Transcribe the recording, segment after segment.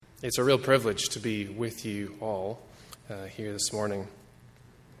It's a real privilege to be with you all here this morning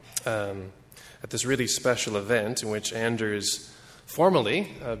at this really special event in which Andrew is formally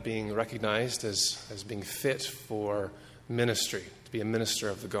being recognized as being fit for ministry, to be a minister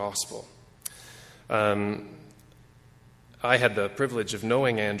of the gospel. I had the privilege of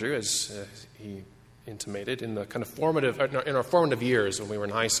knowing Andrew, as he intimated, in the kind of in our formative years when we were in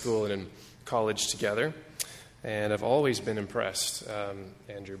high school and in college together. And I've always been impressed,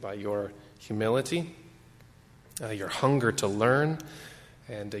 Andrew, by your humility, your hunger to learn,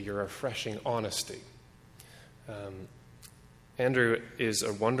 and your refreshing honesty. Andrew is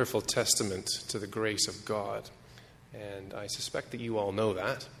a wonderful testament to the grace of God, and I suspect that you all know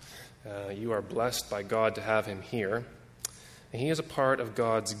that. You are blessed by God to have him here, and he is a part of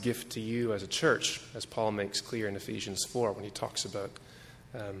God's gift to you as a church, as Paul makes clear in Ephesians 4 when he talks about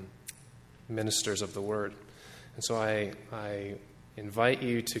ministers of the word. And so I invite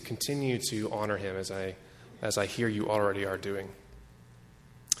you to continue to honor him as I hear you already are doing.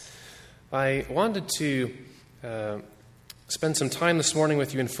 I wanted to spend some time this morning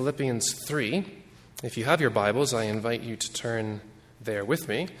with you in Philippians 3. If you have your Bibles, I invite you to turn there with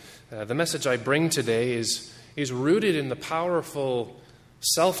me. The message I bring today is rooted in the powerful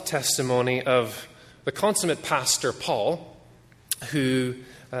self-testimony of the consummate pastor Paul, who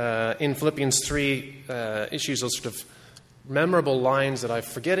in Philippians 3 issues those sort of memorable lines that I'm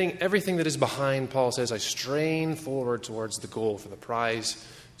forgetting everything that is behind. Paul says, I strain forward towards the goal for the prize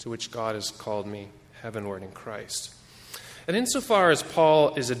to which God has called me heavenward in Christ. And insofar as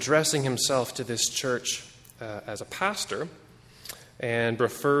Paul is addressing himself to this church as a pastor and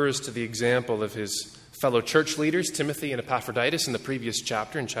refers to the example of his fellow church leaders, Timothy and Epaphroditus, in the previous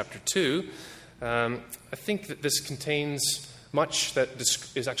chapter, in chapter 2, I think that this contains much that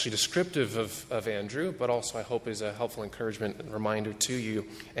is actually descriptive of Andrew, but also I hope is a helpful encouragement and reminder to you,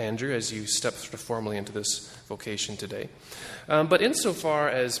 Andrew, as you step sort of formally into this vocation today. But insofar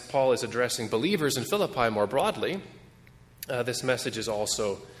as Paul is addressing believers in Philippi more broadly, this message is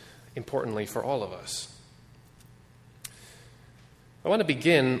also importantly for all of us. I want to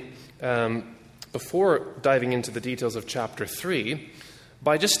begin, before diving into the details of chapter 3,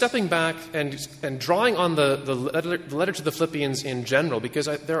 by just stepping back and drawing on the letter to the Philippians in general, because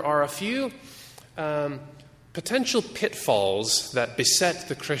there are a few potential pitfalls that beset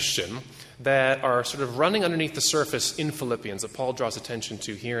the Christian that are sort of running underneath the surface in Philippians that Paul draws attention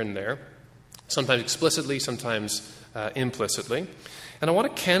to here and there, sometimes explicitly, sometimes implicitly. And I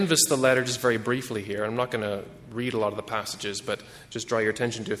want to canvass the letter just very briefly here. I'm not going to read a lot of the passages, but just draw your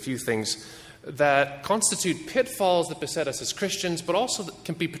attention to a few things that constitute pitfalls that beset us as Christians, but also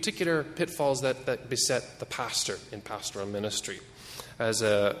can be particular pitfalls that beset the pastor in pastoral ministry as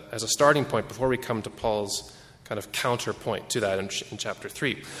a starting point before we come to Paul's kind of counterpoint to that in chapter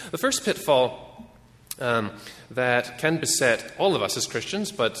 3. The first pitfall that can beset all of us as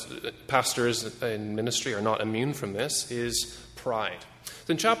Christians, but pastors in ministry are not immune from this, is pride.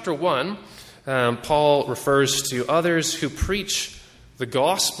 So in chapter 1, Paul refers to others who preach the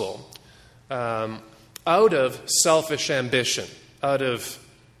gospel out of selfish ambition, out of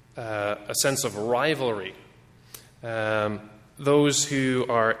a sense of rivalry. Those who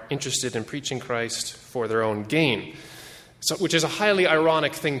are interested in preaching Christ for their own gain. So, which is a highly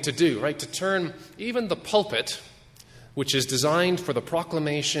ironic thing to do, right? To turn even the pulpit, which is designed for the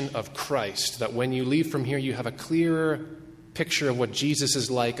proclamation of Christ, that when you leave from here you have a clearer picture of what Jesus is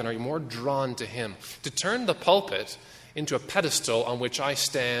like and are more drawn to him. To turn the pulpit into a pedestal on which I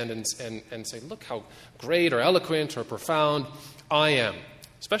stand and say, look how great or eloquent or profound I am.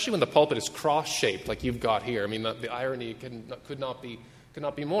 Especially when the pulpit is cross-shaped like you've got here. I mean, the irony could not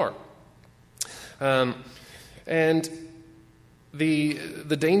be more. And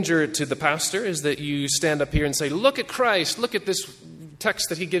the danger to the pastor is that you stand up here and say, look at Christ, look at this text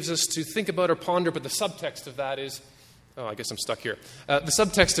that he gives us to think about or ponder, but the subtext of that is, I guess I'm stuck here. The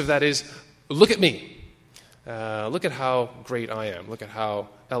subtext of that is, look at me. Look at how great I am. Look at how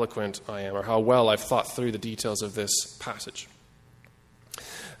eloquent I am, or how well I've thought through the details of this passage.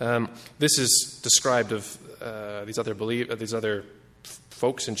 This is described of these other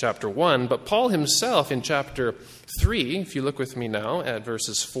folks in chapter 1, but Paul himself in chapter 3, if you look with me now at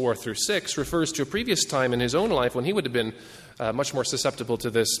verses 4 through 6, refers to a previous time in his own life when he would have been much more susceptible to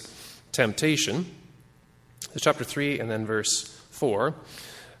this temptation. So chapter 3 and then verse 4.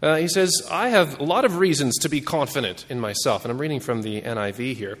 He says, I have a lot of reasons to be confident in myself. And I'm reading from the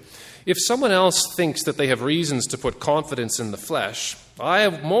NIV here. If someone else thinks that they have reasons to put confidence in the flesh, I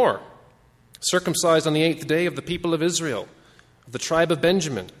have more. Circumcised on the 8th day of the people of Israel, of the tribe of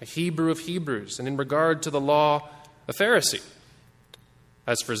Benjamin, a Hebrew of Hebrews, and in regard to the law, a Pharisee.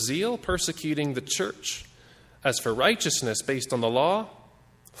 As for zeal, persecuting the church. As for righteousness based on the law,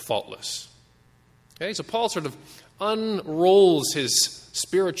 faultless. Okay, so Paul sort of unrolls his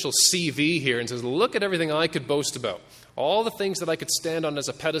spiritual CV here and says, look at everything I could boast about. All the things that I could stand on as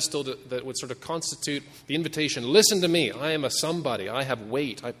a pedestal that would sort of constitute the invitation. Listen to me. I am a somebody. I have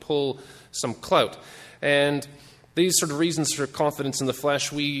weight. I pull some clout. And these sort of reasons for confidence in the flesh,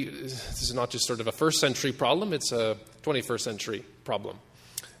 this is not just sort of a first century problem, it's a 21st century problem.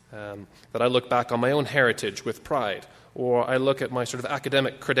 That I look back on my own heritage with pride, or I look at my sort of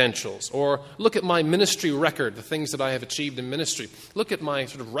academic credentials, or look at my ministry record, the things that I have achieved in ministry. Look at my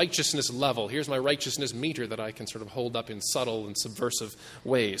sort of righteousness level. Here's my righteousness meter that I can sort of hold up in subtle and subversive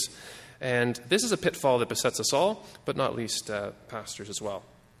ways. And this is a pitfall that besets us all, but not least pastors as well.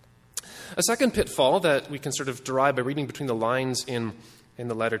 A second pitfall that we can sort of derive by reading between the lines in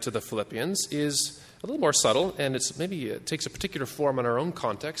the letter to the Philippians is a little more subtle, and it takes a particular form in our own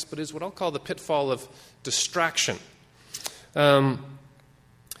context, but is what I'll call the pitfall of distraction. There's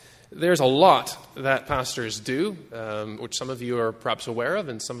a lot that pastors do, which some of you are perhaps aware of,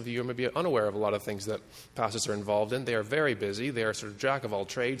 and some of you are maybe unaware of a lot of things that pastors are involved in. They are very busy. They are sort of jack of all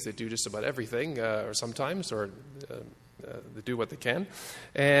trades. They do just about everything, or sometimes, or they do what they can.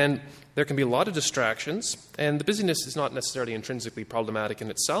 And there can be a lot of distractions, and the busyness is not necessarily intrinsically problematic in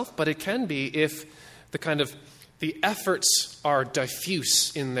itself, but it can be if the efforts are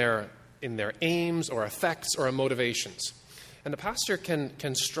diffuse in their aims or effects or motivations. And the pastor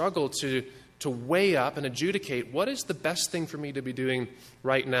can struggle to weigh up and adjudicate what is the best thing for me to be doing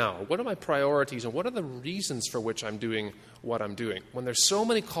right now? What are my priorities, and what are the reasons for which I'm doing what I'm doing? When there's so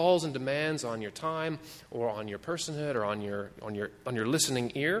many calls and demands on your time, or on your personhood, or on your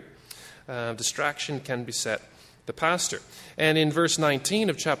listening ear, distraction can beset the pastor. And in verse 19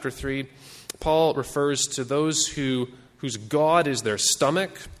 of chapter 3, Paul refers to those whose God is their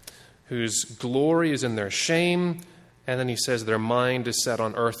stomach, whose glory is in their shame, and then he says their mind is set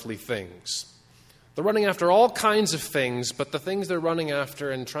on earthly things. They're running after all kinds of things, but the things they're running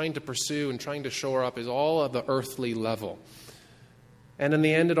after and trying to pursue and trying to shore up is all of the earthly level. And in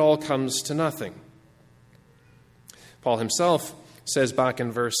the end, it all comes to nothing. Paul himself says back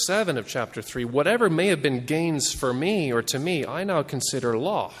in verse 7 of chapter 3, whatever may have been gains for me or to me, I now consider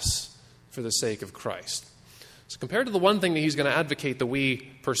loss for the sake of Christ. So compared to the one thing that he's going to advocate that we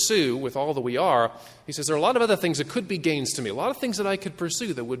pursue with all that we are, he says there are a lot of other things that could be gains to me, a lot of things that I could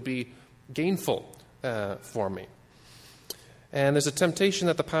pursue that would be gainful for me. And there's a temptation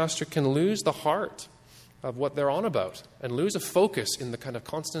that the pastor can lose the heart of what they're on about and lose a focus in the kind of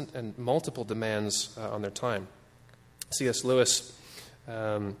constant and multiple demands on their time. C.S. Lewis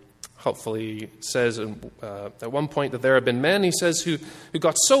helpfully says at one point that there have been men, he says, who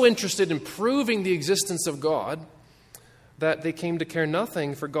got so interested in proving the existence of God that they came to care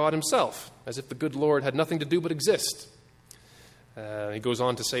nothing for God himself, as if the good Lord had nothing to do but exist. He goes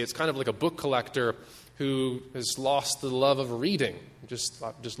on to say it's kind of like a book collector who has lost the love of reading.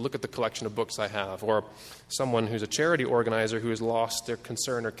 Just look at the collection of books I have. Or someone who's a charity organizer who has lost their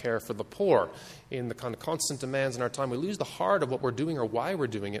concern or care for the poor. In the kind of constant demands in our time, we lose the heart of what we're doing or why we're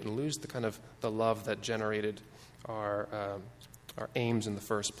doing it, and lose the kind of the love that generated our aims in the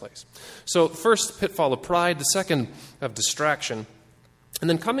first place. So first, pitfall of pride. The second, of distraction. And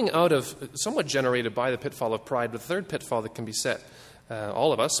then coming out of, somewhat generated by the pitfall of pride, the third pitfall that can beset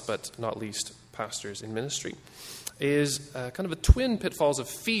all of us, but not least pastors in ministry, is kind of a twin pitfalls of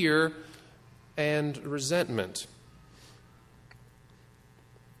fear and resentment.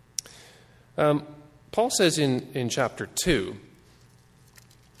 Paul says in chapter 2,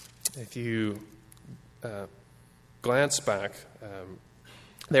 if you glance back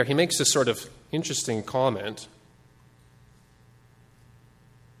there, he makes this sort of interesting comment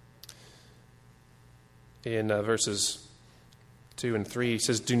in verses 2 and 3. He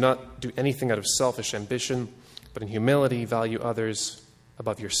says, do not do anything out of selfish ambition, but in humility value others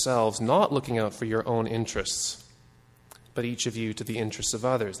above yourselves, not looking out for your own interests, but each of you to the interests of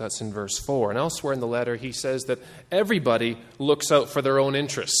others. That's in verse 4. And elsewhere in the letter, he says that everybody looks out for their own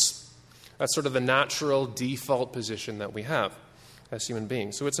interests. That's sort of the natural default position that we have as human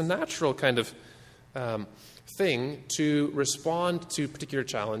beings. So it's a natural kind of thing to respond to particular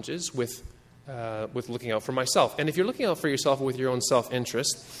challenges with looking out for myself. And if you're looking out for yourself with your own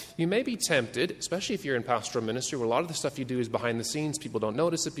self-interest, you may be tempted, especially if you're in pastoral ministry, where a lot of the stuff you do is behind the scenes, people don't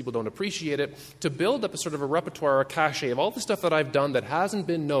notice it, people don't appreciate it, to build up a sort of a repertoire or a cachet of all the stuff that I've done that hasn't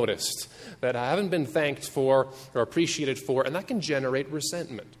been noticed, that I haven't been thanked for or appreciated for, and that can generate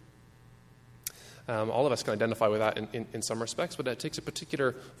resentment. All of us can identify with that in some respects, but that takes a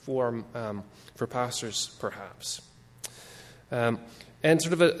particular form for pastors, perhaps. And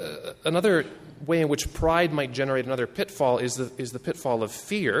sort of another way in which pride might generate another pitfall is the pitfall of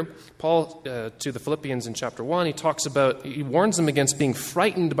fear. Paul, to the Philippians in chapter 1, he warns them against being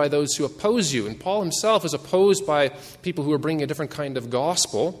frightened by those who oppose you. And Paul himself is opposed by people who are bringing a different kind of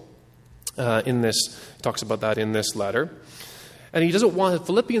gospel. He talks about that in this letter. And he doesn't want the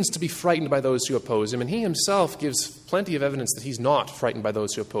Philippians to be frightened by those who oppose him. And he himself gives plenty of evidence that he's not frightened by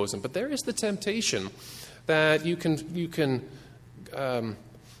those who oppose him. But there is the temptation that you can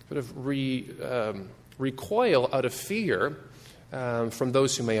sort of recoil out of fear from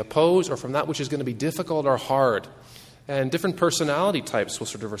those who may oppose, or from that which is going to be difficult or hard. And different personality types will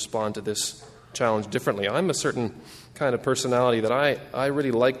sort of respond to this challenge differently. I'm a certain kind of personality that I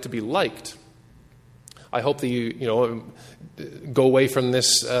really like to be liked. I hope that you go away from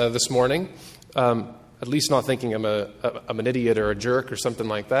this morning, at least not thinking I'm an idiot or a jerk or something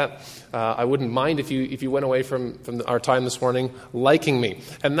like that. I wouldn't mind if you went away from our time this morning liking me.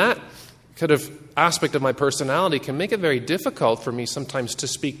 And that kind of aspect of my personality can make it very difficult for me sometimes to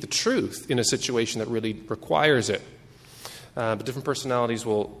speak the truth in a situation that really requires it. But different personalities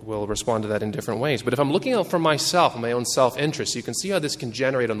will respond to that in different ways. But if I'm looking out for myself and my own self-interest, you can see how this can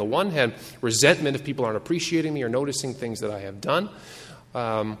generate, on the one hand, resentment if people aren't appreciating me or noticing things that I have done.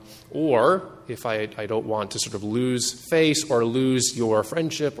 Or if I don't want to sort of lose face or lose your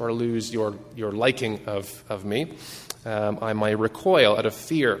friendship or lose your liking of me, I might recoil out of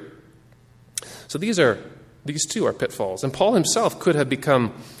fear. So these two are pitfalls. And Paul himself could have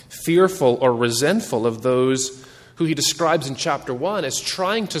become fearful or resentful of those who he describes in chapter 1 as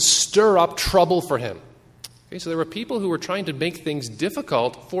trying to stir up trouble for him. Okay, so there were people who were trying to make things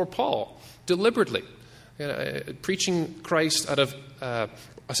difficult for Paul, deliberately, preaching Christ out of a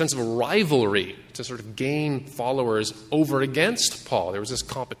sense of a rivalry to sort of gain followers over against Paul. There was this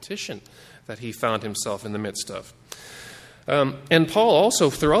competition that he found himself in the midst of. And Paul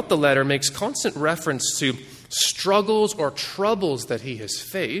also, throughout the letter, makes constant reference to struggles or troubles that he has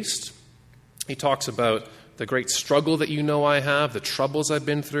faced. He talks about the great struggle that you know I have, the troubles I've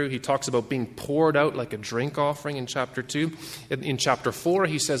been through. He talks about being poured out like a drink offering in chapter 2. In chapter 4,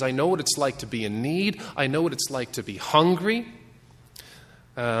 he says, I know what it's like to be in need. I know what it's like to be hungry.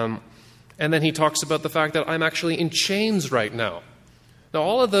 And then he talks about the fact that I'm actually in chains right now. Now,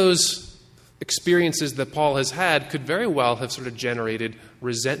 all of those experiences that Paul has had could very well have sort of generated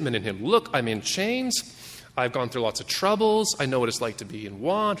resentment in him. Look, I'm in chains. I've gone through lots of troubles. I know what it's like to be in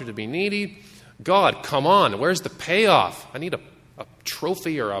want or to be needy. God, come on, where's the payoff? I need a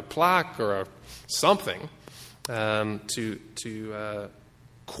trophy or a plaque or something to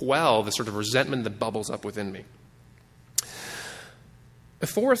quell the sort of resentment that bubbles up within me. A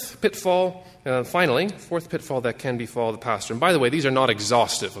fourth pitfall that can befall the pastor. And by the way, these are not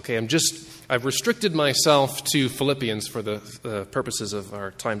exhaustive, okay? I've restricted myself to Philippians for the purposes of our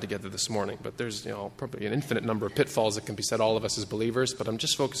time together this morning. But there's, probably an infinite number of pitfalls that can be said all of us as believers, but I'm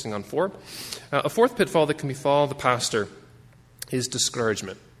just focusing on 4. A fourth pitfall that can befall the pastor is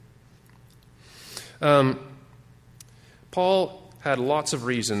discouragement. Paul had lots of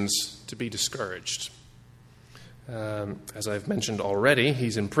reasons to be discouraged. As I've mentioned already,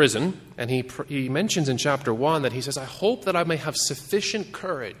 he's in prison, and he mentions in chapter 1 that he says, I hope that I may have sufficient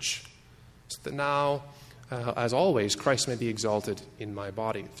courage so that now, as always, Christ may be exalted in my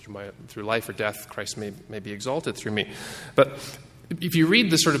body. Through life or death, Christ may be exalted through me. But if you read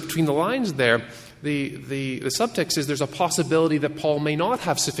the sort of between the lines there, the subtext is there's a possibility that Paul may not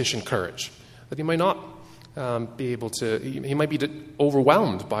have sufficient courage, that he might not be able to, he might be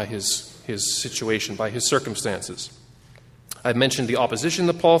overwhelmed by his situation, by his circumstances. I've mentioned the opposition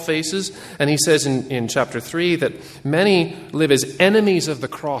that Paul faces, and he says in chapter 3 that many live as enemies of the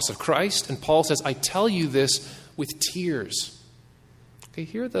cross of Christ, and Paul says, I tell you this with tears. Okay,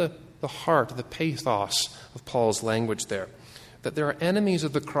 hear the heart, the pathos of Paul's language there, that there are enemies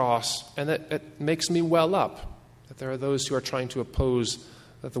of the cross, and that it makes me well up, that there are those who are trying to oppose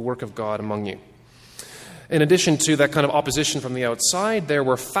the work of God among you. In addition to that kind of opposition from the outside, there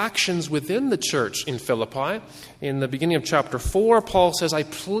were factions within the church in Philippi. In the beginning of chapter 4, Paul says, I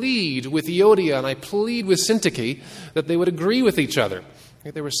plead with Euodia and I plead with Syntyche that they would agree with each other.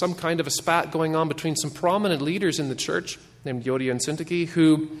 There was some kind of a spat going on between some prominent leaders in the church named Euodia and Syntyche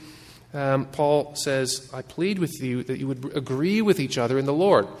who Paul says, I plead with you that you would agree with each other in the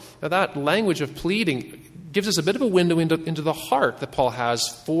Lord. Now that language of pleading gives us a bit of a window into the heart that Paul has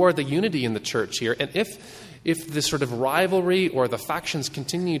for the unity in the church here. And if this sort of rivalry or the factions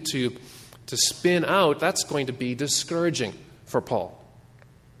continue to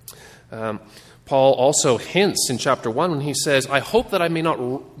Paul Paul also hints in chapter 1 when he says, I hope that I may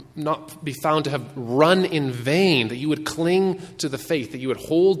not be found to have run in vain, that you would cling to the faith, that you would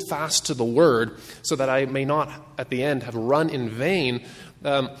hold fast to the word, so that I may not at the end have run in vain.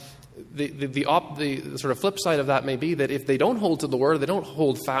 The sort of flip side of that may be that if they don't hold to the word, they don't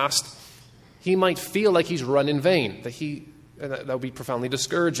hold fast, he might feel like he's run in vain, that would be profoundly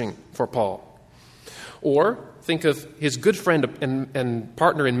discouraging for Paul. Or think of his good friend and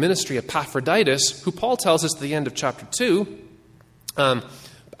partner in ministry, Epaphroditus, who Paul tells us at the end of chapter 2,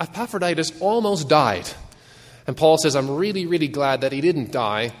 Epaphroditus almost died. And Paul says, I'm really, really glad that he didn't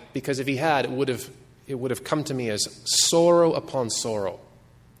die, because if he had, it would have come to me as sorrow upon sorrow.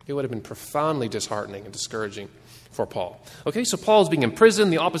 It would have been profoundly disheartening and discouraging for Paul. Okay, so Paul's being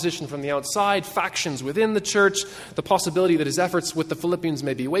imprisoned, the opposition from the outside, factions within the church, the possibility that his efforts with the Philippians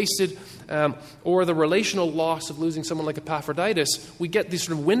may be wasted, or the relational loss of losing someone like Epaphroditus. We get these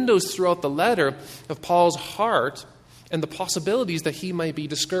sort of windows throughout the letter of Paul's heart and the possibilities that he might be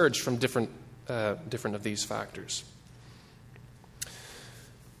discouraged from different of these factors.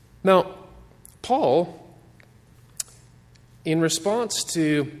 Now, Paul, in response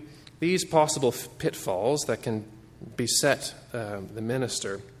to these possible pitfalls that can beset the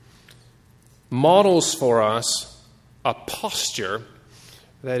minister, models for us a posture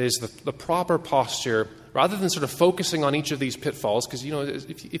that is the proper posture, rather than sort of focusing on each of these pitfalls. Because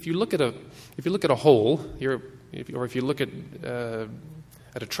if you look at a hole, or if you look at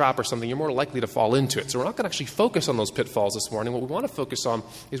a trap or something, you're more likely to fall into it. So we're not going to actually focus on those pitfalls this morning. What we want to focus on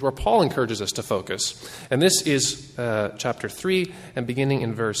is where Paul encourages us to focus. And this is chapter 3 and beginning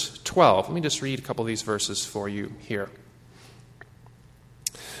in verse 12. Let me just read a couple of these verses for you here.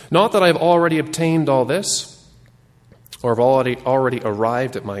 Not that I have already obtained all this, or have already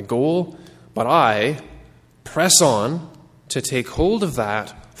arrived at my goal, but I press on to take hold of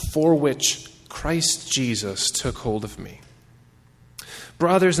that for which Christ Jesus took hold of me.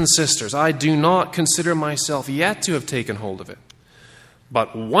 Brothers and sisters, I do not consider myself yet to have taken hold of it.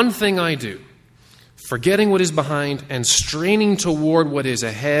 But one thing I do, forgetting what is behind and straining toward what is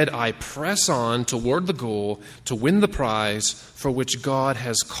ahead, I press on toward the goal to win the prize for which God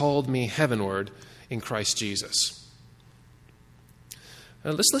has called me heavenward in Christ Jesus.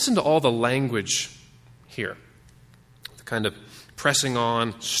 Now, let's listen to all the language here. The kind of pressing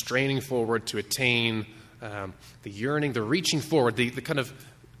on, straining forward to attain, the yearning, the reaching forward, the kind of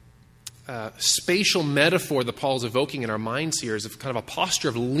spatial metaphor that Paul's evoking in our minds here is kind of a posture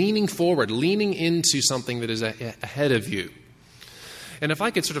of leaning forward, leaning into something that is ahead of you. And if I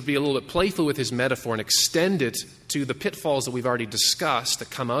could sort of be a little bit playful with his metaphor and extend it to the pitfalls that we've already discussed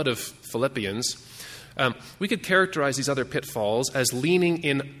that come out of Philippians, we could characterize these other pitfalls as leaning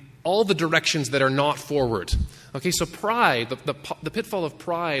in all the directions that are not forward. Okay, so pride, the pitfall of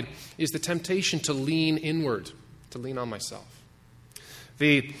pride is the temptation to lean inward, to lean on myself.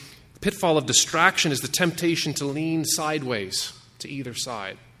 The pitfall of distraction is the temptation to lean sideways to either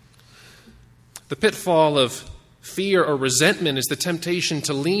side. The pitfall of fear or resentment is the temptation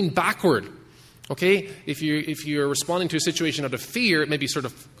to lean backward. Okay, if you're responding to a situation out of fear, it may be sort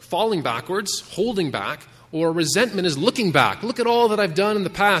of falling backwards, holding back, or resentment is looking back. Look at all that I've done in the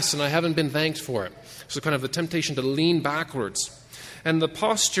past and I haven't been thanked for it. So kind of the temptation to lean backwards. And the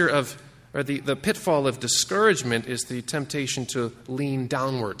posture of, or the pitfall of discouragement is the temptation to lean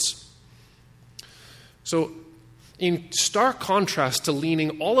downwards. So in stark contrast to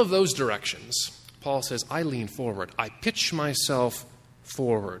leaning all of those directions, Paul says, I lean forward. I pitch myself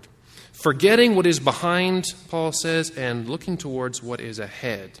forward. Forgetting what is behind, Paul says, and looking towards what is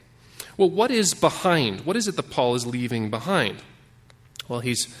ahead. Well, what is behind? What is it that Paul is leaving behind? Well,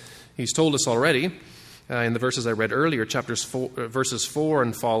 he's told us already in the verses I read earlier, verses 4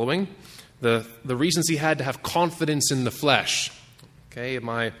 and following, the reasons he had to have confidence in the flesh. Okay,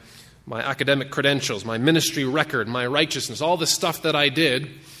 my academic credentials, my ministry record, my righteousness, all the stuff that I did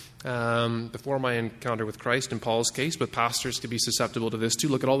before my encounter with Christ in Paul's case, but pastors could be susceptible to this too.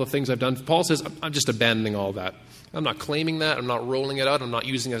 Look at all the things I've done. Paul says, I'm just abandoning all that. I'm not claiming that. I'm not rolling it out. I'm not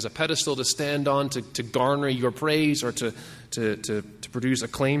using it as a pedestal to stand on, to garner your praise or to produce a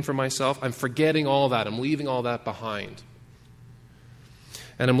claim for myself. I'm forgetting all that. I'm leaving all that behind.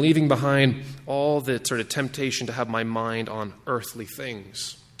 And I'm leaving behind all the sort of temptation to have my mind on earthly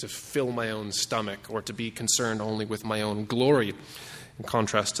things, to fill my own stomach, or to be concerned only with my own glory, in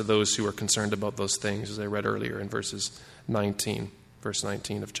contrast to those who are concerned about those things, as I read earlier in verse 19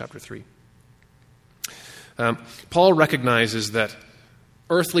 of chapter 3. Paul recognizes that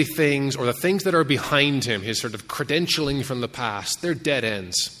earthly things, or the things that are behind him, his sort of credentialing from the past, they're dead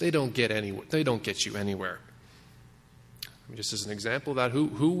ends. They don't get you anywhere. Just as an example of that,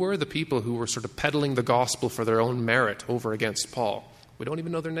 who were the people who were sort of peddling the gospel for their own merit over against Paul? We don't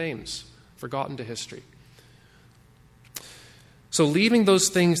even know their names, forgotten to history. So leaving those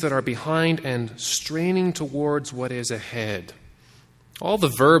things that are behind and straining towards what is ahead. All the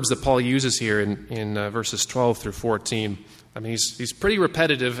verbs that Paul uses here in verses 12 through 14, I mean, he's pretty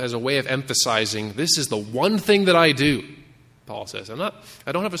repetitive as a way of emphasizing this is the one thing that I do, Paul says. I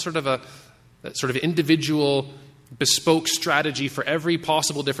don't have a sort of individual bespoke strategy for every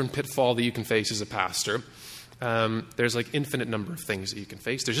possible different pitfall that you can face as a pastor. There's like infinite number of things that you can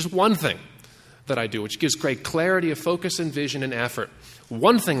face. There's just one thing that I do, which gives great clarity of focus and vision and effort.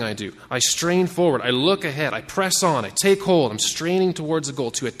 One thing I do, I strain forward, I look ahead, I press on, I take hold, I'm straining towards the goal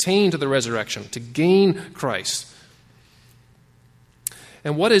to attain to the resurrection, to gain Christ.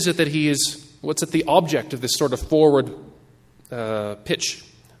 And what is it that what's at the object of this sort of forward pitch,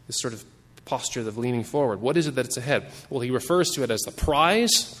 this sort of posture of leaning forward? What is it that it's ahead? Well, he refers to it as the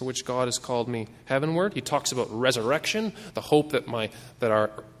prize for which God has called me heavenward. He talks about resurrection, the hope that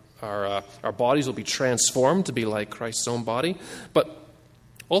our bodies will be transformed to be like Christ's own body. But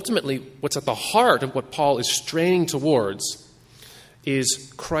ultimately, what's at the heart of what Paul is straining towards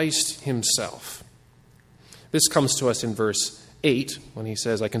is Christ himself. This comes to us in verse 8 when he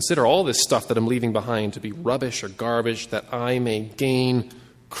says, I consider all this stuff that I'm leaving behind to be rubbish or garbage that I may gain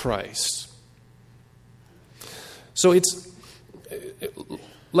Christ. So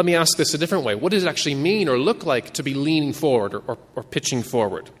let me ask this a different way. What does it actually mean or look like to be leaning forward or pitching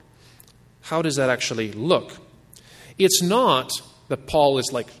forward? How does that actually look? It's not that Paul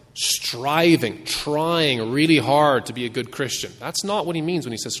is like striving, trying really hard to be a good Christian. That's not what he means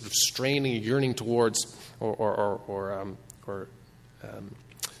when he says sort of straining, yearning towards or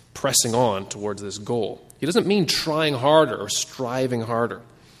pressing on towards this goal. He doesn't mean trying harder or striving harder.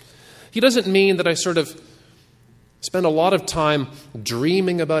 He doesn't mean that I sort of spend a lot of time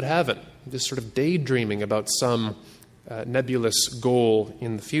dreaming about heaven, just sort of daydreaming about some nebulous goal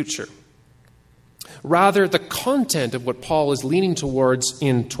in the future. Rather, the content of what Paul is leaning towards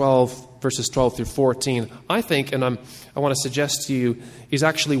in verses 12 through 14, I think, and I want to suggest to you, is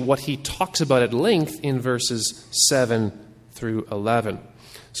actually what he talks about at length in verses 7 through 11.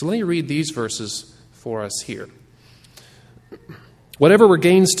 So let me read these verses for us here. Whatever were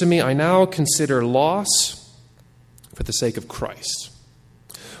gains to me, I now consider loss for the sake of Christ.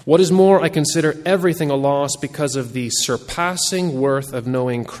 What is more, I consider everything a loss because of the surpassing worth of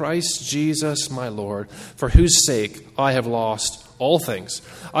knowing Christ Jesus my Lord, for whose sake I have lost all things.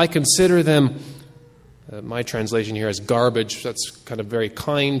 I consider them, my translation here is garbage. That's kind of very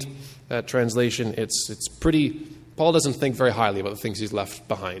kind translation. It's pretty, Paul doesn't think very highly about the things he's left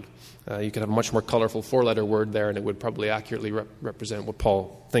behind. You could have a much more colorful four-letter word there, and it would probably accurately represent what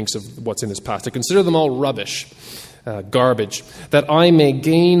Paul thinks of what's in this passage. I consider them all rubbish. Garbage, that I may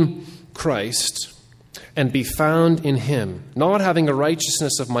gain Christ and be found in him, not having a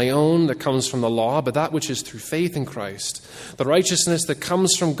righteousness of my own that comes from the law, but that which is through faith in Christ, the righteousness that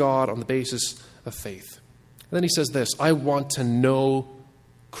comes from God on the basis of faith. And then he says this, I want to know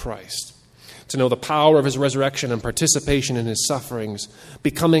Christ, to know the power of his resurrection and participation in his sufferings,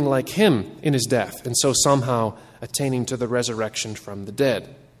 becoming like him in his death, and so somehow attaining to the resurrection from the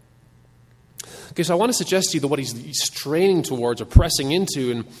dead. Okay, so I want to suggest to you that what he's straining towards or pressing into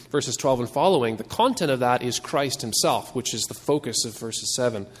in verses 12 and following, the content of that is Christ himself, which is the focus of verses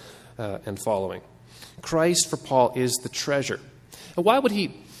 7 and following. Christ for Paul is the treasure. And why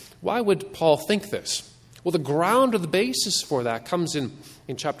would Paul think this? Well, the ground or the basis for that comes in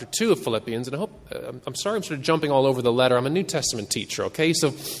chapter 2 of Philippians, and I'm sorry I'm sort of jumping all over the letter. I'm a New Testament teacher, okay?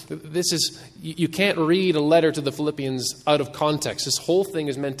 So you can't read a letter to the Philippians out of context. This whole thing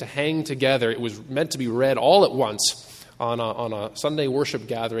is meant to hang together. It was meant to be read all at once on a Sunday worship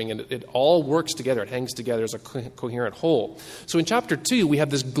gathering, and it all works together. It hangs together as a coherent whole. So in chapter 2, we have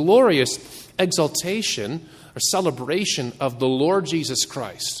this glorious exaltation or celebration of the Lord Jesus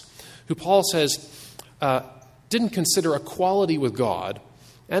Christ, who Paul says didn't consider equality with God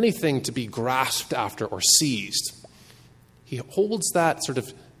anything to be grasped after or seized. He holds that sort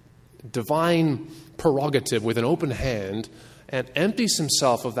of divine prerogative with an open hand and empties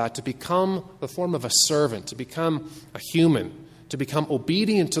himself of that to become the form of a servant, to become a human, to become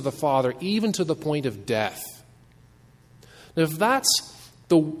obedient to the Father, even to the point of death. Now, if that's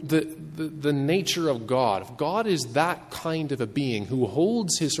the nature of God, if God is that kind of a being who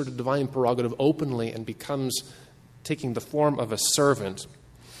holds his sort of divine prerogative openly and becomes taking the form of a servant,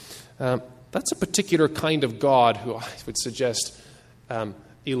 that's a particular kind of God who I would suggest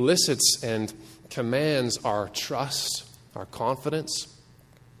elicits and commands our trust, our confidence,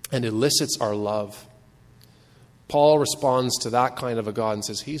 and elicits our love. Paul responds to that kind of a God and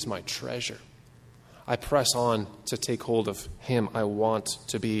says, He's my treasure. I press on to take hold of Him. I want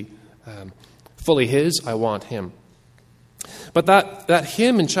to be fully His. I want Him. But that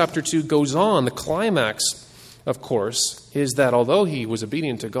hymn in chapter 2 goes on. The climax, of course, is that although he was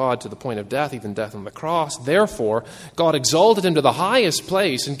obedient to God to the point of death, even death on the cross, therefore God exalted him to the highest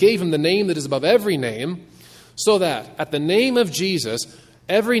place and gave him the name that is above every name, so that at the name of Jesus,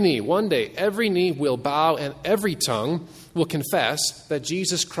 one day, every knee will bow and every tongue will confess that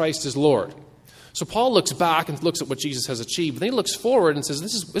Jesus Christ is Lord. So Paul looks back and looks at what Jesus has achieved, but then he looks forward and says,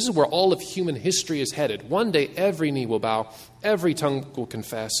 this is where all of human history is headed. One day, every knee will bow, every tongue will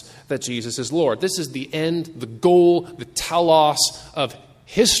confess that Jesus is Lord. This is the end, the goal, the telos of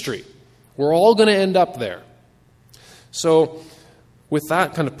history. We're all going to end up there. So with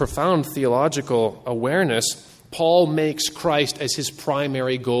that kind of profound theological awareness, Paul makes Christ as his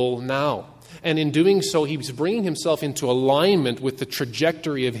primary goal now. And in doing so, he's bringing himself into alignment with the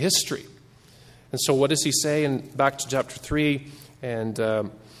trajectory of history. And so what does he say back to chapter 3 and what's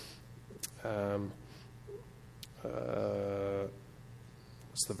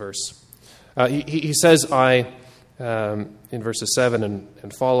the verse? He says, in verses 7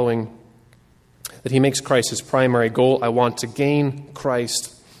 and following, that he makes Christ his primary goal. I want to gain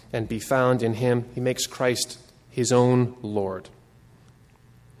Christ and be found in Him. He makes Christ his own Lord.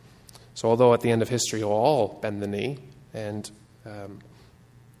 So although at the end of history you'll all bend the knee and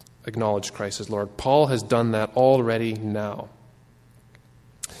acknowledge Christ as Lord, Paul has done that already now.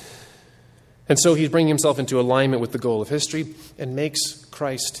 And so he's bringing himself into alignment with the goal of history and makes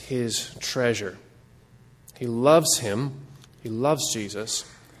Christ his treasure. He loves Him, he loves Jesus,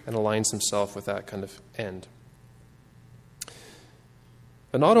 and aligns himself with that kind of end.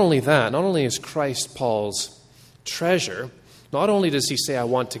 But not only that, not only is Christ Paul's treasure, not only does he say, I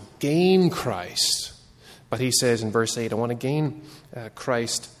want to gain Christ, but he says in verse 8, I want to gain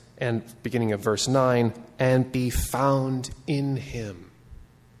Christ, and beginning of verse 9, and be found in Him.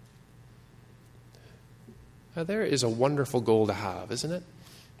 Now, there is a wonderful goal to have, isn't it?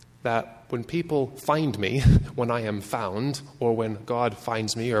 That when people find me, when I am found, or when God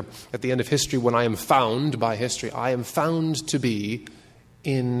finds me, or at the end of history, when I am found by history, I am found to be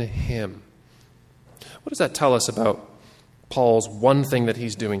in Him. What does that tell us about Paul's one thing that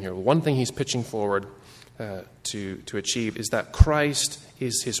he's doing here? One thing he's pitching forward to achieve is that Christ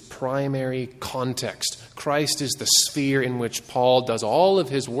is his primary context. Christ is the sphere in which Paul does all of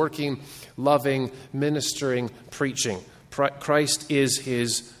his working, loving, ministering, preaching. Christ is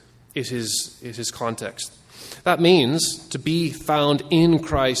his context. That means to be found in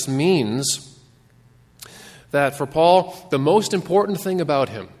Christ means that for Paul, the most important thing about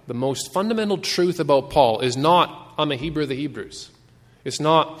him, the most fundamental truth about Paul is not, I'm a Hebrew of the Hebrews. It's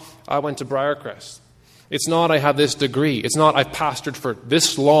not, I went to Briarcrest. It's not, I have this degree. It's not, I've pastored for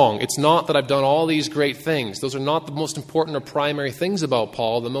this long. It's not that I've done all these great things. Those are not the most important or primary things about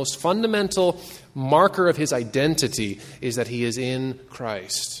Paul. The most fundamental marker of his identity is that he is in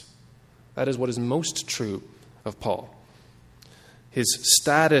Christ. That is what is most true of Paul. His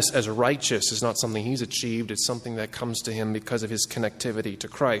status as righteous is not something he's achieved. It's something that comes to him because of his connectivity to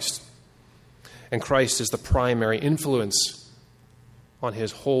Christ. And Christ is the primary influence on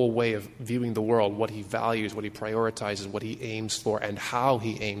his whole way of viewing the world, what he values, what he prioritizes, what he aims for, and how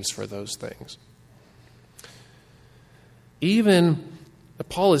he aims for those things. Even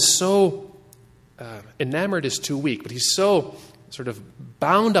Paul is so enamored is too weak, but he's so sort of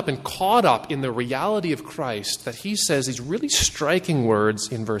bound up and caught up in the reality of Christ that he says these really striking words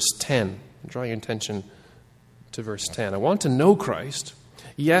in verse 10. Draw your attention to verse 10. I want to know Christ.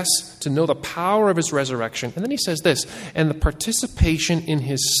 Yes, to know the power of His resurrection. And then he says this, and the participation in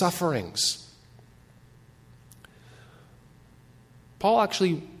His sufferings. Paul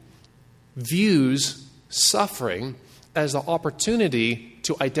actually views suffering as the opportunity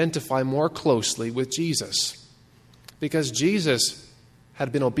to identify more closely with Jesus. Because Jesus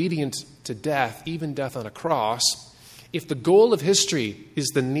had been obedient to death, even death on a cross. If the goal of history is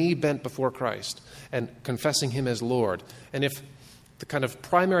the knee bent before Christ and confessing Him as Lord, and if the kind of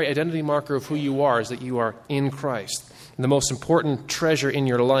primary identity marker of who you are is that you are in Christ, and the most important treasure in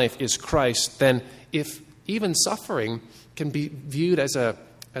your life is Christ, then if even suffering can be viewed as a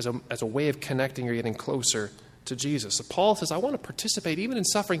way of connecting or getting closer to Jesus. So Paul says, I want to participate even in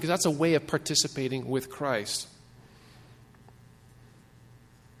suffering because that's a way of participating with Christ.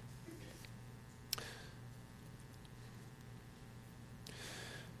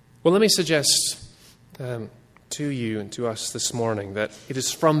 Well, let me suggest to you and to us this morning, that it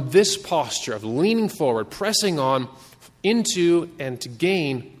is from this posture of leaning forward, pressing on into and to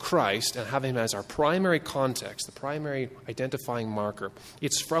gain Christ and having Him as our primary context, the primary identifying marker.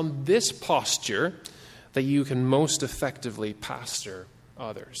 It's from this posture that you can most effectively pastor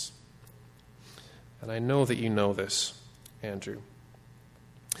others. And I know that you know this, Andrew.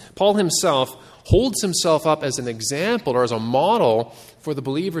 Paul himself holds himself up as an example or as a model for the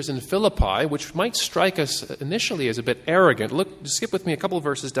believers in Philippi, which might strike us initially as a bit arrogant. Skip with me a couple of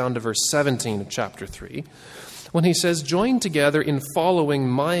verses down to verse 17 of chapter 3, when he says, "Join together in following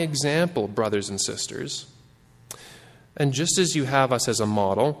my example, brothers and sisters. And just as you have us as a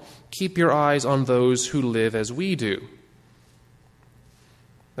model, keep your eyes on those who live as we do."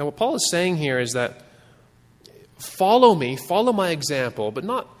 Now, what Paul is saying here is that follow me, follow my example, but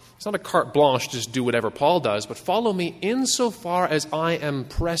it's not a carte blanche, just do whatever Paul does, but follow me insofar as I am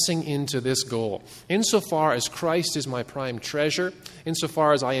pressing into this goal, insofar as Christ is my prime treasure,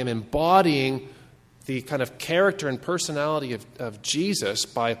 insofar as I am embodying the kind of character and personality of Jesus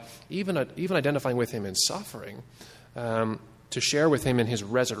by even identifying with Him in suffering, to share with Him in His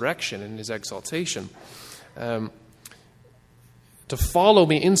resurrection and His exaltation. To follow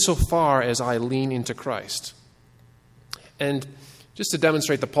me insofar as I lean into Christ. And just to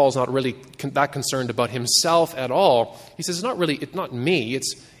demonstrate that Paul's not really that concerned about himself at all, he says it's not me,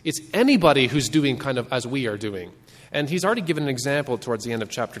 it's anybody who's doing kind of as we are doing. And he's already given an example towards the end of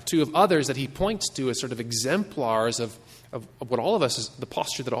chapter 2 of others that he points to as sort of exemplars of what all of us is, the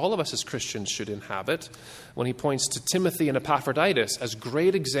posture that all of us as Christians should inhabit, when he points to Timothy and Epaphroditus as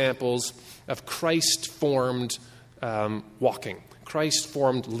great examples of Christ-formed walking,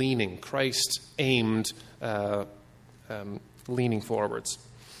 Christ-formed leaning, Christ-aimed leaning forwards.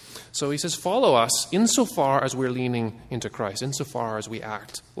 So he says, follow us insofar as we're leaning into Christ, insofar as we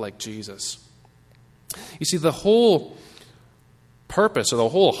act like Jesus. You see, the whole purpose or the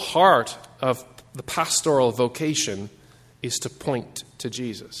whole heart of the pastoral vocation is to point to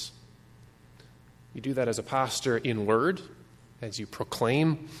Jesus. You do that as a pastor in word, as you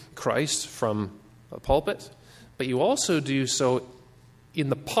proclaim Christ from a pulpit, but you also do so in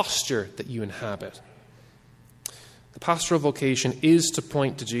the posture that you inhabit. The pastoral vocation is to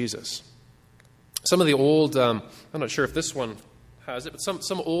point to Jesus. Some of the old, I'm not sure if this one has it, but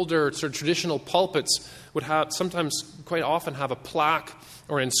some older sort of traditional pulpits would quite often have a plaque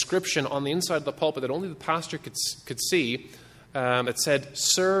or inscription on the inside of the pulpit that only the pastor could see. It said,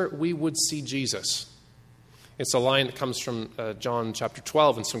 "Sir, we would see Jesus." It's a line that comes from John chapter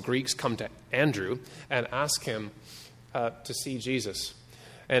 12, and some Greeks come to Andrew and ask him to see Jesus.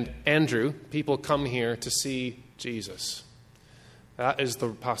 And Andrew, people come here to see Jesus. That is the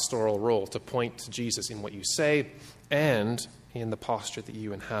pastoral role, to point to Jesus in what you say and in the posture that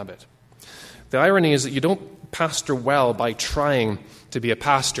you inhabit. The irony is that you don't pastor well by trying to be a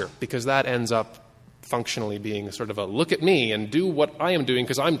pastor, because that ends up functionally being sort of a look at me and do what I am doing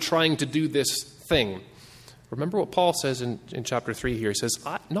because I'm trying to do this thing. Remember what Paul says in chapter 3 here. He says,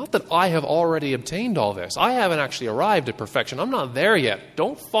 not that I have already obtained all this. I haven't actually arrived at perfection. I'm not there yet.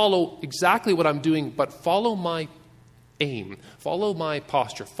 Don't follow exactly what I'm doing, but follow my aim. Follow my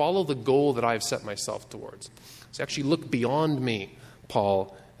posture. Follow the goal that I've set myself towards. So actually look beyond me,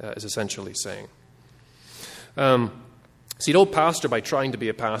 Paul is essentially saying. So you don't pastor by trying to be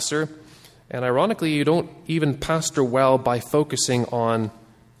a pastor. And ironically, you don't even pastor well by focusing on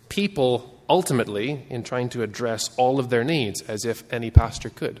people ultimately in trying to address all of their needs, as if any pastor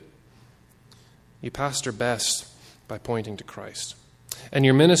could. You pastor best by pointing to Christ. And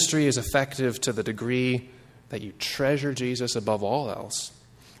your ministry is effective to the degree that you treasure Jesus above all else,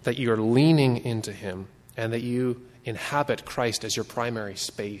 that you are leaning into Him, and that you inhabit Christ as your primary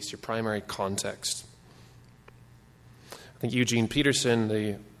space, your primary context. I think Eugene Peterson,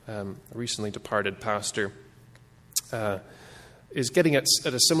 the recently departed pastor, is getting at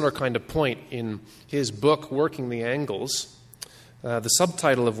a similar kind of point in his book, Working the Angles, the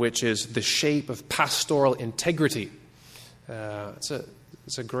subtitle of which is The Shape of Pastoral Integrity.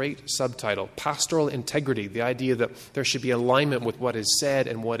 It's a great subtitle, Pastoral Integrity, the idea that there should be alignment with what is said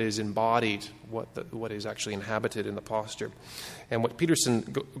and what is embodied, what is actually inhabited in the posture. And what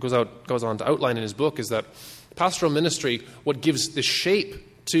Peterson goes on to outline in his book is that pastoral ministry, what gives the shape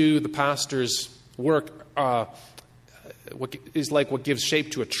to the pastor's work, what gives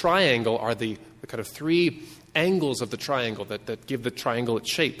shape to a triangle are the kind of three angles of the triangle that give the triangle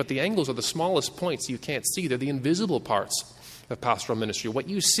its shape. But the angles are the smallest points you can't see. They're the invisible parts of pastoral ministry. What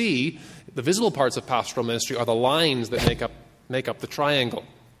you see, the visible parts of pastoral ministry, are the lines that make up the triangle.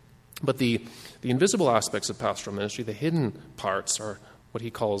 But the invisible aspects of pastoral ministry, the hidden parts, are what he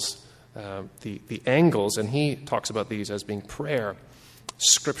calls the angles, and he talks about these as being prayer,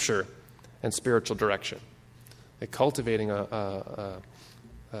 Scripture, and spiritual direction. Cultivating a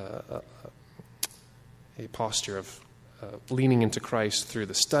posture of leaning into Christ through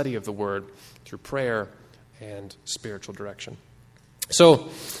the study of the Word, through prayer, and spiritual direction. So,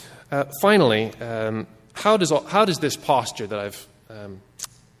 finally, how does this posture that I've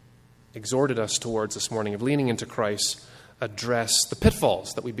exhorted us towards this morning of leaning into Christ address the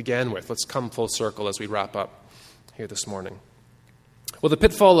pitfalls that we began with? Let's come full circle as we wrap up here this morning. Well, the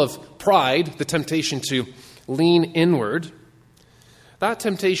pitfall of pride, the temptation to lean inward, that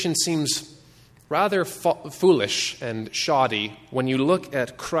temptation seems rather foolish and shoddy when you look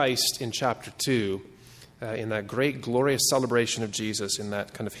at Christ in chapter 2, in that great glorious celebration of Jesus, in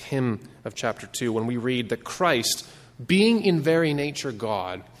that kind of hymn of chapter 2, when we read that Christ, being in very nature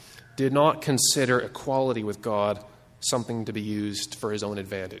God, did not consider equality with God something to be used for his own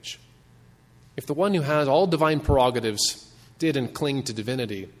advantage. If the one who has all divine prerogatives did and cling to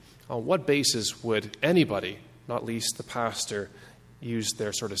divinity, on what basis would anybody, not least the pastor, use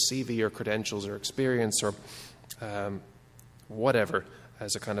their sort of CV or credentials or experience or whatever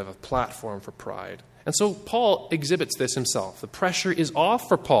as a kind of a platform for pride? And so Paul exhibits this himself. The pressure is off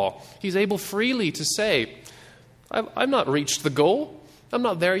for Paul. He's able freely to say, I've not reached the goal. I'm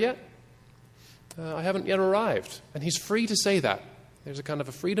not there yet. I haven't yet arrived. And he's free to say that. There's a kind of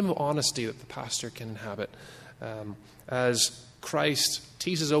a freedom of honesty that the pastor can inhabit as Christ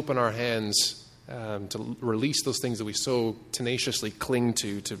teases open our hands to release those things that we so tenaciously cling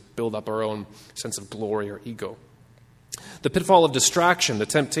to build up our own sense of glory or ego. The pitfall of distraction, the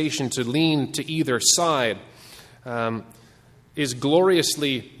temptation to lean to either side, is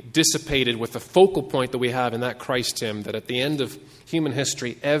gloriously dissipated with the focal point that we have in that Christ hymn, that at the end of human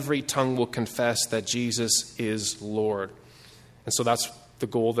history, every tongue will confess that Jesus is Lord. And so that's the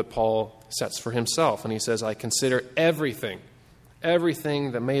goal that Paul sets for himself. And he says, I consider everything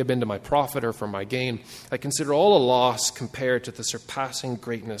that may have been to my profit or for my gain, I consider all a loss compared to the surpassing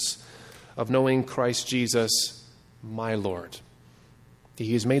greatness of knowing Christ Jesus, my Lord.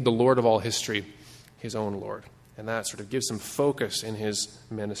 He has made the Lord of all history his own Lord. And that sort of gives him focus in his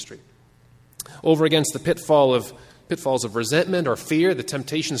ministry. Over against the pitfalls of resentment or fear, the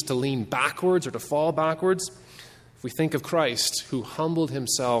temptations to lean backwards or to fall backwards, if we think of Christ who humbled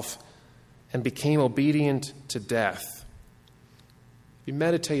himself and became obedient to death, you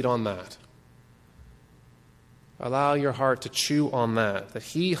meditate on that. Allow your heart to chew on that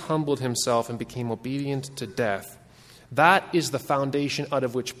he humbled himself and became obedient to death. That is the foundation out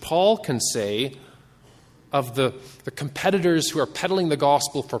of which Paul can say of the competitors who are peddling the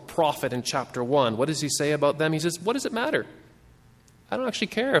gospel for profit in chapter 1. What does he say about them? He says, what does it matter? I don't actually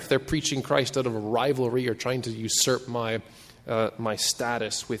care if they're preaching Christ out of a rivalry or trying to usurp my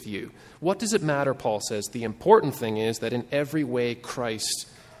status with you. What does it matter, Paul says? The important thing is that in every way Christ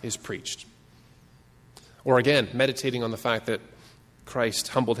is preached. Or again, meditating on the fact that Christ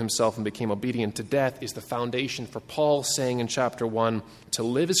humbled himself and became obedient to death is the foundation for Paul saying in chapter 1, to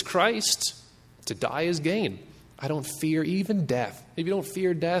live is Christ, to die is gain. I don't fear even death. If you don't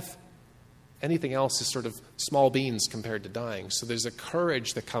fear death, anything else is sort of small beans compared to dying. So there's a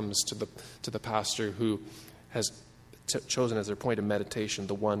courage that comes to the pastor who has chosen as their point of meditation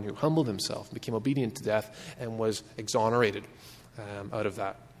the one who humbled himself and became obedient to death and was exonerated out of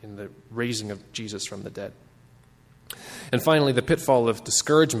that in the raising of Jesus from the dead. And finally, the pitfall of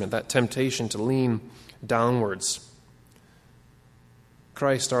discouragement, that temptation to lean downwards.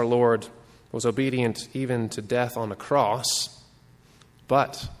 Christ our Lord was obedient even to death on a cross,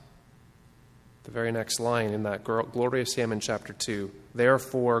 but the very next line in that glorious hymn in chapter 2,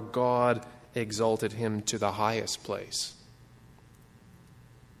 therefore God exalted him to the highest place.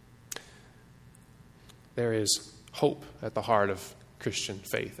 There is hope at the heart of Christian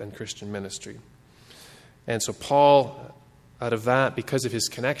faith and Christian ministry. And so Paul, out of that, because of his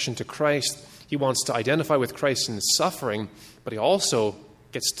connection to Christ, he wants to identify with Christ in his suffering, but he also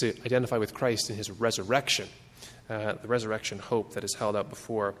gets to identify with Christ in his resurrection, the resurrection hope that is held out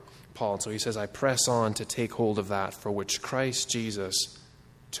before Paul. And so he says, I press on to take hold of that for which Christ Jesus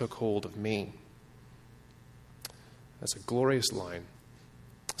took hold of me. That's a glorious line.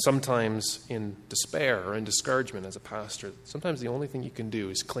 Sometimes in despair or in discouragement as a pastor, sometimes the only thing you can do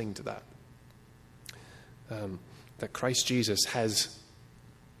is cling to that. That Christ Jesus has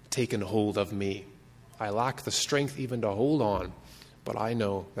taken hold of me. I lack the strength even to hold on, but I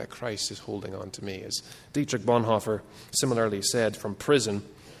know that Christ is holding on to me. As Dietrich Bonhoeffer similarly said from prison,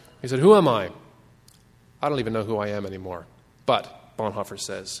 he said, who am I? I don't even know who I am anymore. But, Bonhoeffer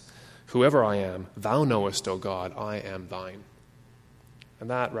says, whoever I am, thou knowest, O God, I am thine. And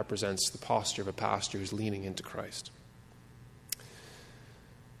that represents the posture of a pastor who's leaning into Christ.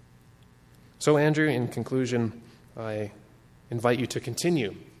 So, Andrew, in conclusion, I invite you to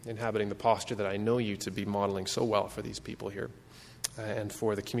continue inhabiting the posture that I know you to be modeling so well for these people here and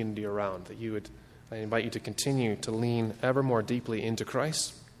for the community around, I invite you to continue to lean ever more deeply into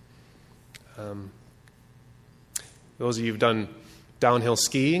Christ. Those of you who've done downhill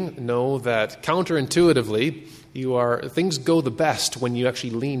skiing know that counterintuitively, things go the best when you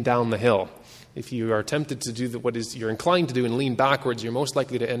actually lean down the hill. If you are tempted to do what you're inclined to do and lean backwards, you're most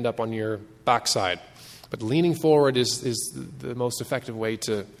likely to end up on your backside. But leaning forward is the most effective way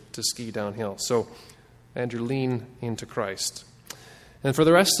to ski downhill. So, Andrew, lean into Christ. And for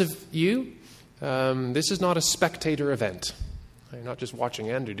the rest of you, this is not a spectator event. You're not just watching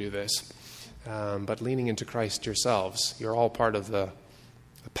Andrew do this, but leaning into Christ yourselves. You're all part of the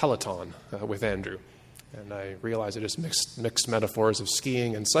peloton with Andrew. And I realize it is mixed metaphors of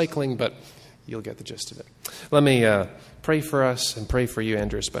skiing and cycling, but you'll get the gist of it. Let me pray for us and pray for you,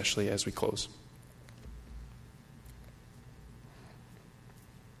 Andrew, especially as we close.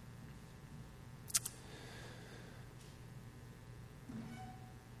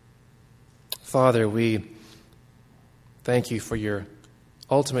 Father, we thank you for your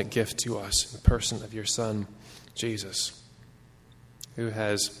ultimate gift to us in the person of your Son, Jesus, who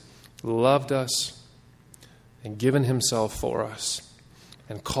has loved us and given himself for us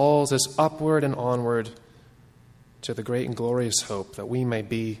and calls us upward and onward to the great and glorious hope that we may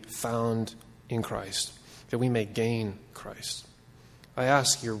be found in Christ, that we may gain Christ. I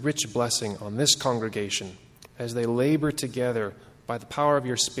ask your rich blessing on this congregation as they labor together by the power of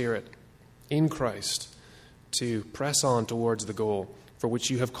your Spirit in Christ to press on towards the goal for which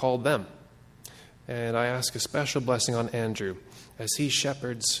you have called them. And I ask a special blessing on Andrew as he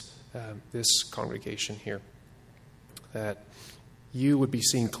shepherds this congregation here, that you would be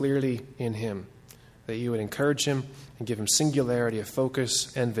seen clearly in him, that you would encourage him and give him singularity of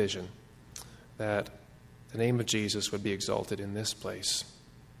focus and vision, that the name of Jesus would be exalted in this place.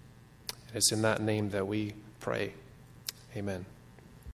 And it's in that name that we pray. Amen.